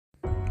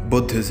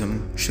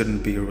Buddhism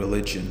shouldn't be a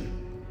religion.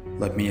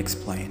 Let me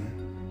explain.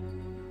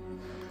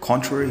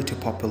 Contrary to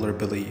popular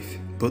belief,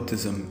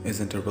 Buddhism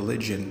isn't a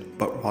religion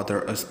but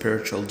rather a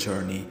spiritual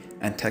journey,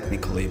 and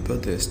technically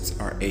Buddhists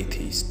are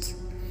atheists.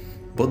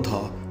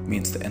 Buddha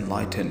means the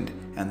enlightened,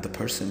 and the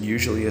person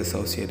usually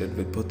associated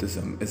with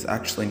Buddhism is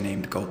actually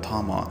named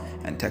Gautama,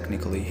 and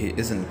technically he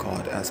isn't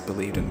God as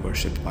believed and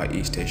worshipped by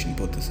East Asian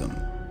Buddhism.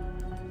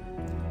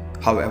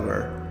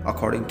 However,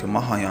 according to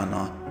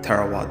Mahayana,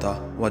 Theravada,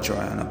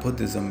 Vajrayana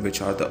Buddhism,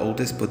 which are the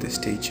oldest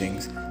Buddhist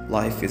teachings,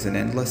 life is an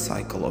endless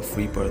cycle of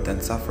rebirth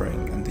and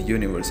suffering, and the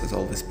universe has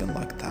always been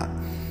like that.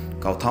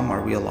 Gautama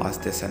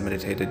realized this and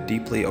meditated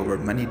deeply over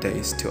many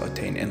days to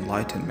attain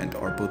enlightenment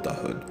or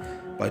Buddhahood.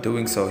 By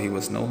doing so, he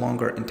was no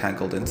longer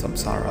entangled in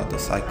samsara, the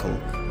cycle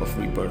of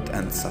rebirth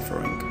and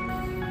suffering.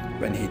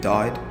 When he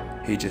died,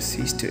 he just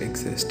ceased to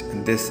exist,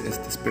 and this is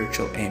the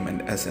spiritual aim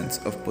and essence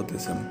of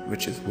Buddhism,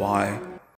 which is why